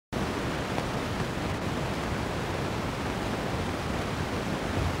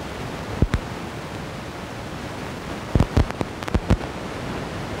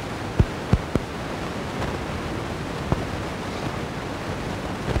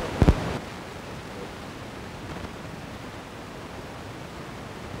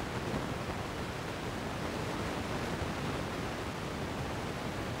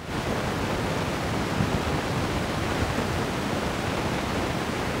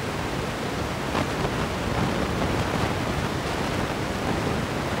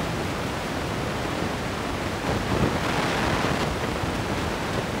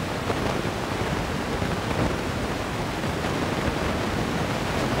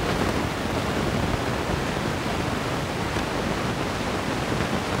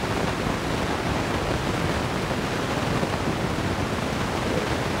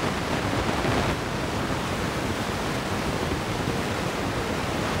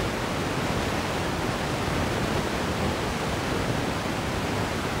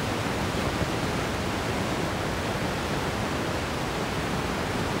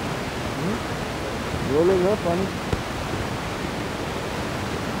Rolling up on it.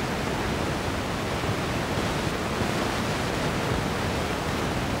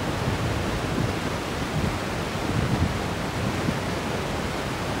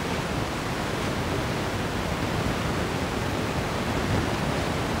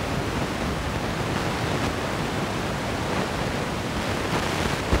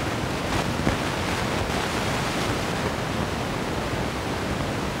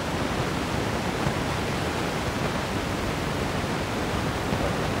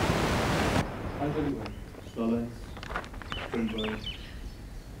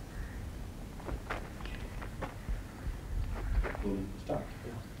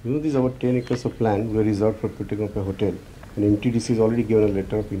 You know, these are about 10 acres of land were reserved for putting up a hotel. And MTDC has already given a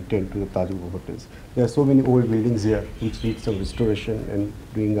letter of intent to the Taj Mahal hotels. There are so many old buildings here which need some restoration and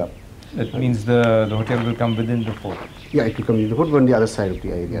doing up. That means the hotel will come within the fort? Yeah, it will come in the fort on the other side of the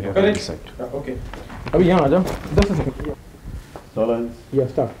area. Yeah. Not on this side. Okay. Abhi yahan aa jao. Just a second. Silence. Yeah,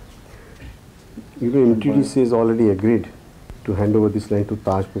 start. You know, MTDC has already agreed to hand over this land to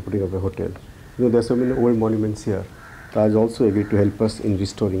Taj for putting up a hotel. You know, there are so many old monuments here. Taj also agreed to help us in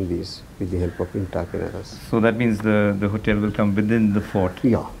restoring these with the help of Intac and others. So that means the hotel will come within the fort?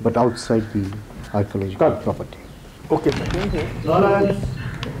 Yeah, but outside the archaeological property. Okay. Silence.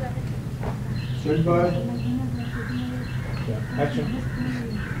 Stand by. Action.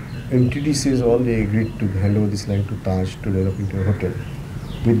 MTDC has already agreed to hand over this land to Taj to develop into a hotel.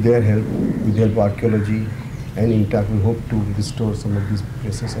 With their help, with the help of archaeology and Intac, we hope to restore some of these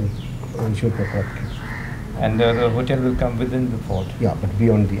places and ensure proper upkeep. And the hotel will come within the fort? Yeah, but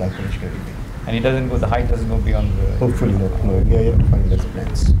beyond the archaeological area. And it doesn't go, the height doesn't go beyond the... Hopefully not. No, we are yet to find those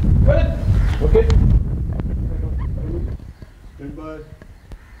plans. Got it. Okay. Stand by.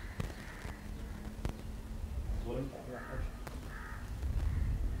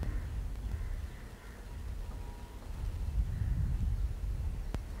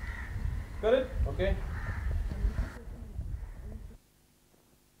 Got it. Okay.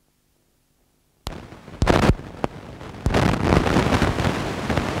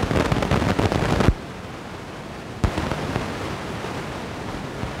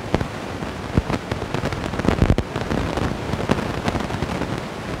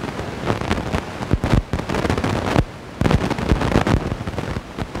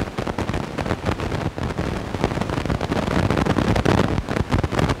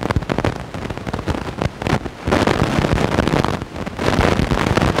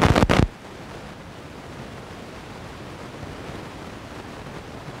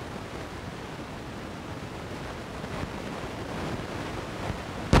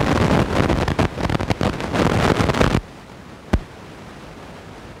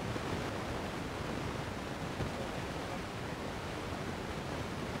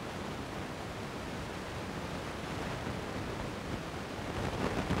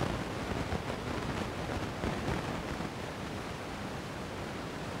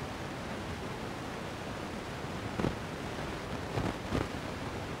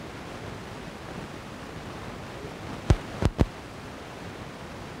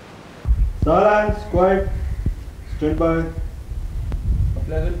 Silence, quiet, stand by. A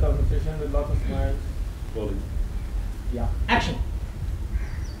pleasant conversation with lots of smiles. Rolling. Yeah. Action.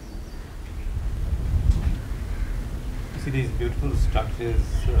 You see these beautiful structures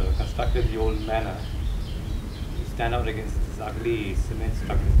constructed in the old manner stand out against these ugly cement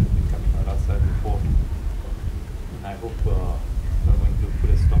structures that have been coming out outside the fort. And I hope we're going to put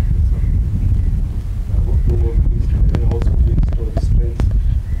a stop to this. I hope no more buildings and also to restore the strength.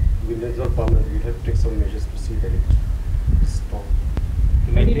 It's not permanent. We have to take some measures to see that it is strong.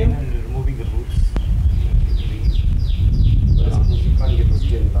 To maintain and removing the roots. But suppose you can't get those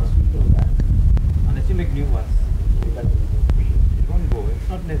 10 glass, we know that. Unless you make new ones. It won't go. It's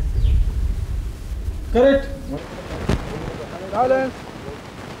not necessary. Correct. Silence.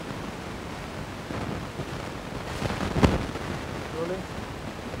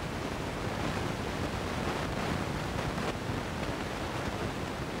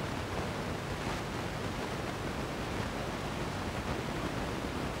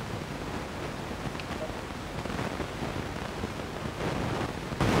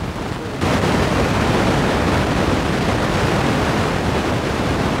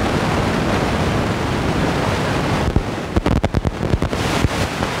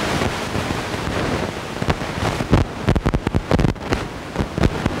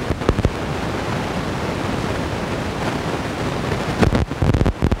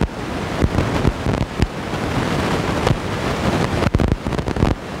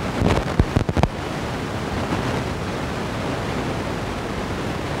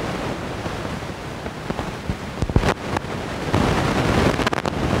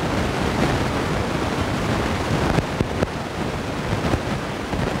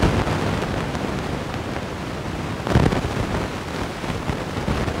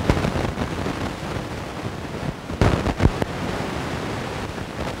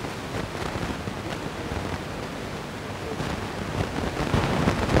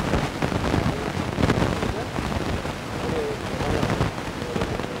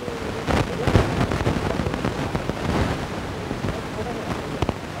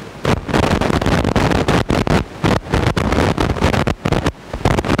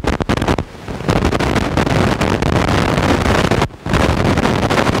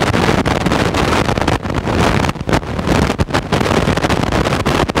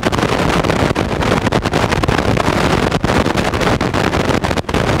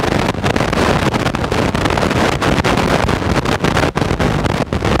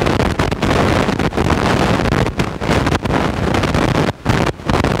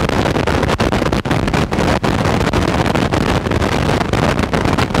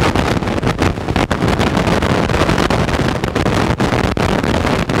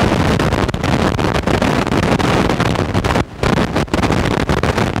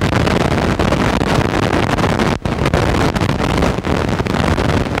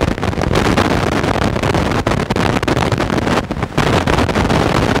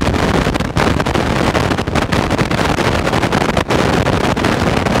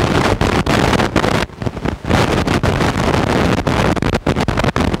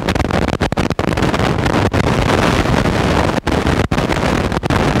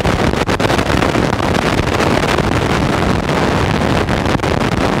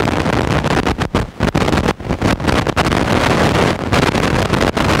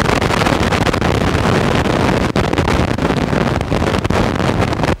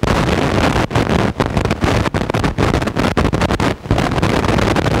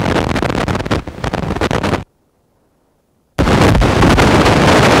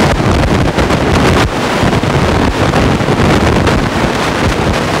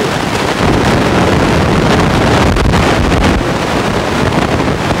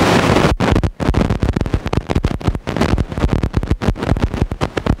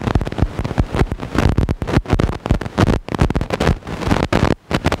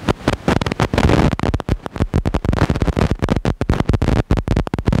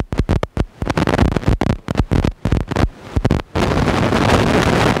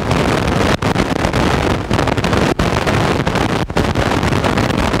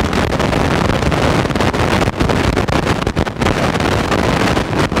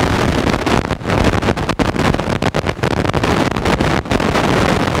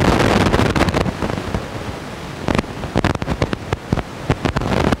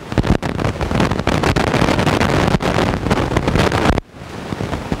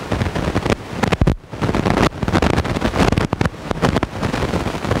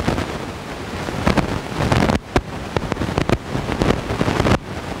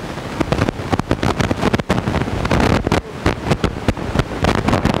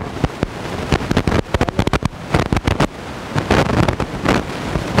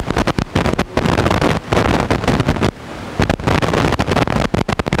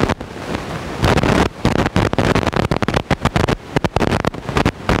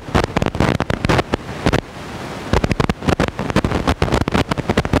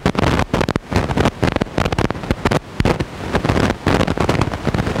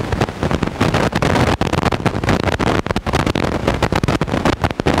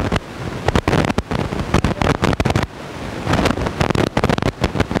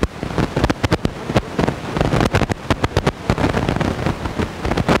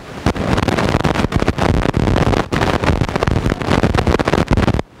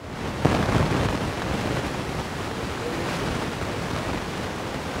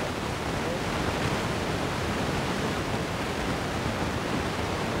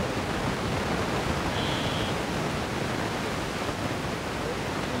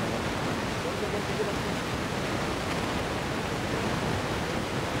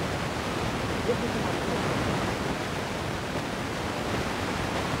 Goodbye.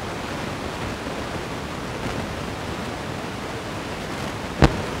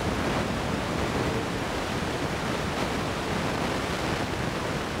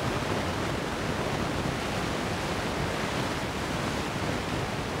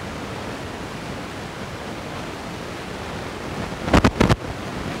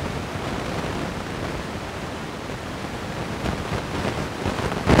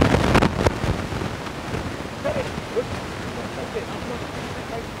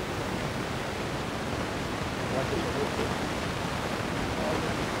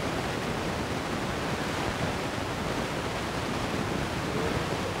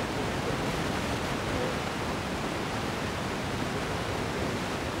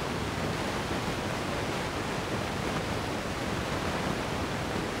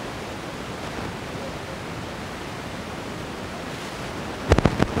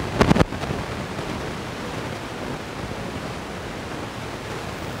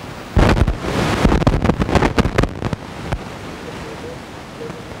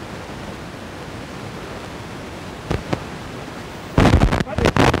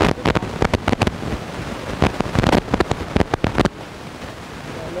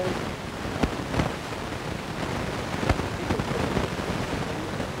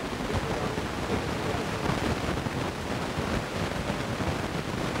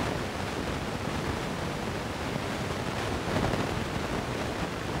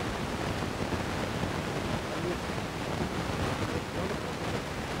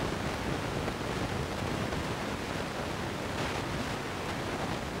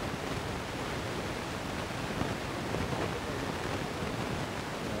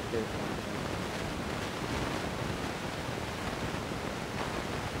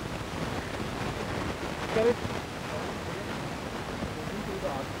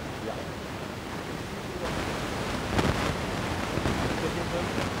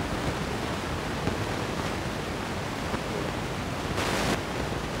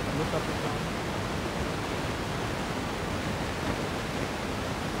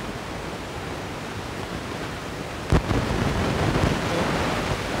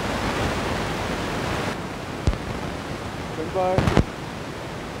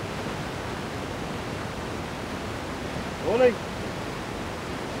 Rolling.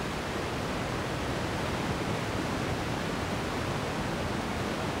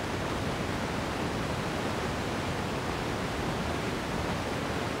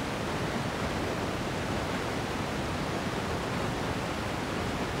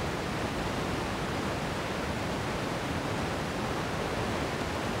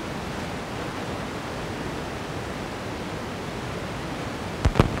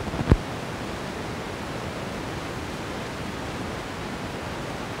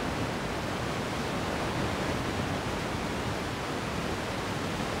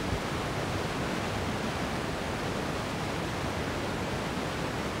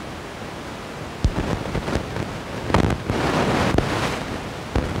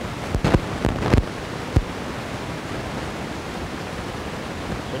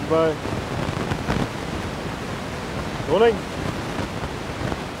 Goodbye. Rolling.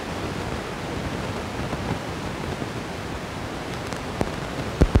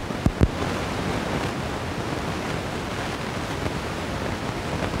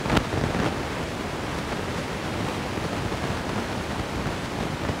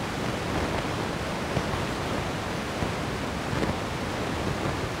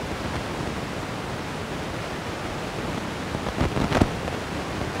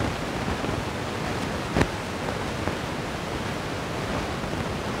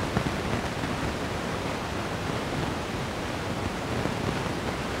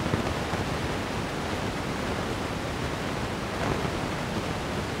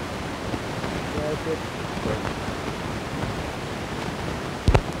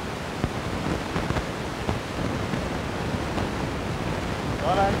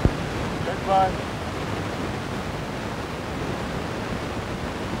 All right. Goodbye.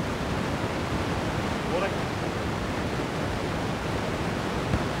 Rolling.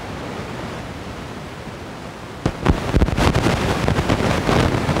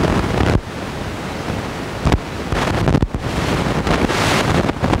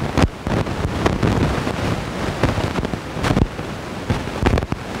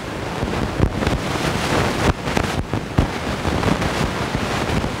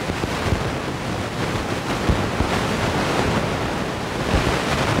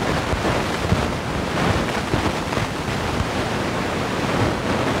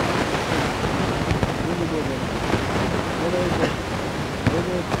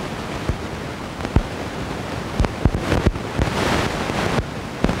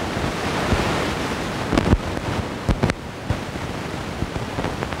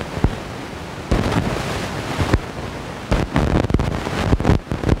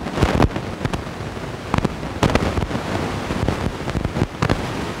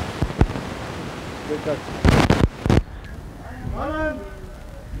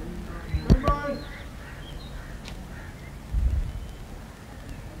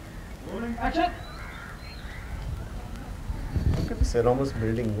 this enormous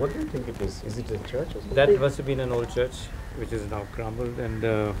building, what do you think it is? Is it a church or something? That must have been an old church, which is now crumbled, and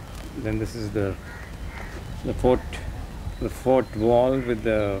then this is the fort wall with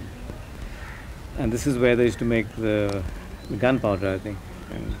the, and this is where they used to make the gunpowder, I think,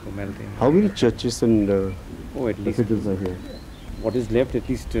 and for melting. How many churches and At least cathedrals are here? what is left, at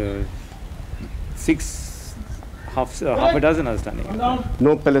least six, half a dozen are standing.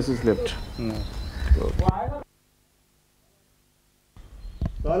 No palaces left. No.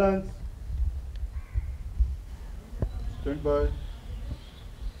 Silence. Stand by.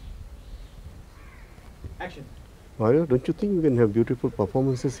 Action. Mario, don't you think we can have beautiful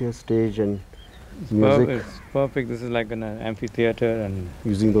performances here, stage and music, It's perfect. This is like an amphitheater, and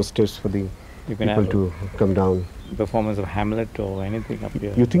using those steps for the you can people have to come down? a performance of Hamlet or anything up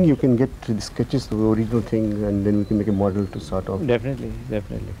here. You think you can get the sketches of the original thing and then we can make a model to start off? Definitely.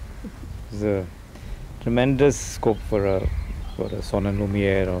 There's a tremendous scope for a son and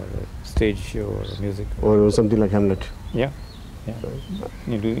lumiere or a stage show or a music. Or something like Hamlet? Yeah.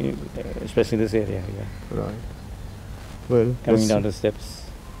 You do, especially this area. Yeah. Right. Well, Coming down the steps.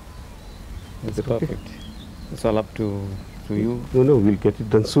 It's Is it okay? perfect. It's all up to you. No, we'll get it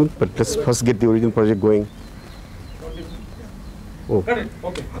done soon, but let's first get the original project going. Oh. Okay.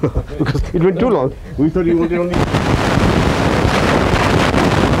 Because it went too long. We thought you wanted only...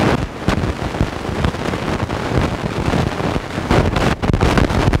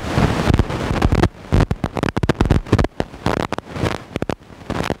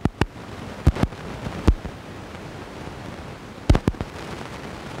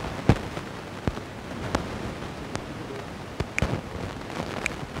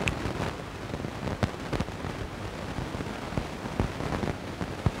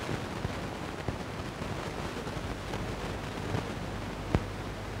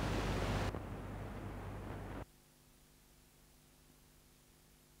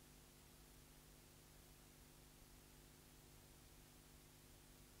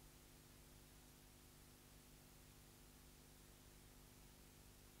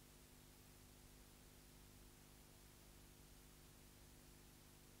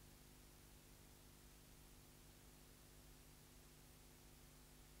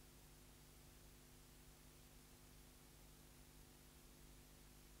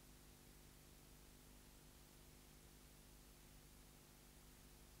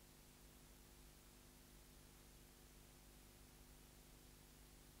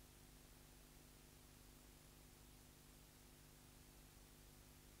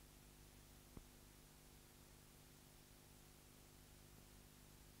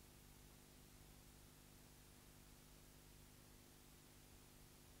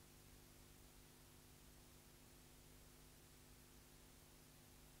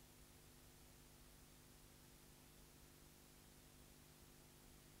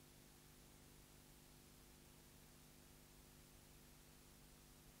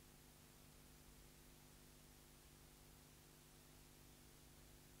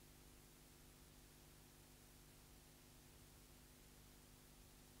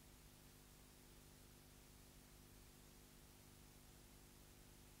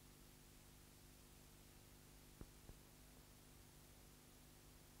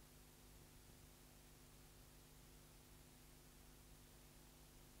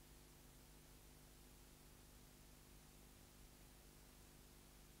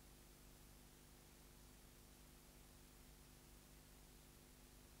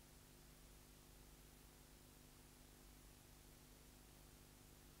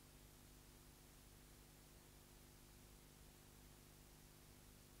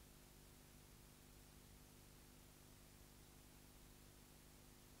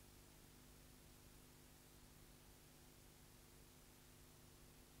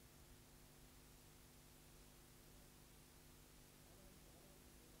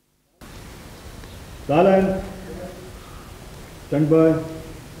 Silence. Stand by.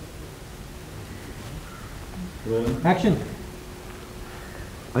 Rolling. Action.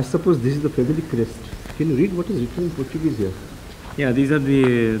 I suppose this is the family crest. Can you read what is written in Portuguese here? Yeah, these are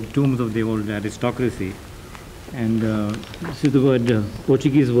the tombs of the old aristocracy. And this is the word,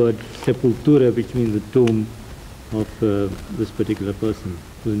 Portuguese word, sepultura, which means the tomb of this particular person,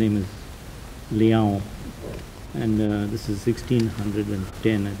 whose name is Leão. And this is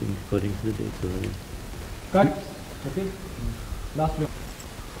 1610, I think, according to the date. So, Cut. Okay. Last one.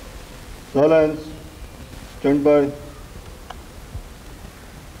 Silence. Stand by.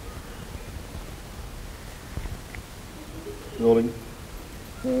 Rolling.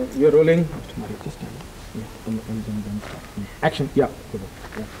 We are rolling. Yeah. Action. Yeah. Good.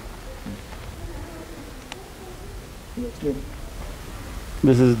 Yeah.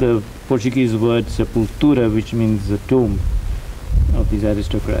 This is the Portuguese word sepultura, which means the tomb of these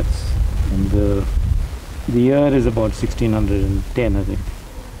aristocrats. And the year is about 1610, I think.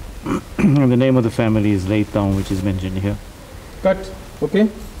 And the name of the family is Leitão, which is mentioned here. Cut. Okay.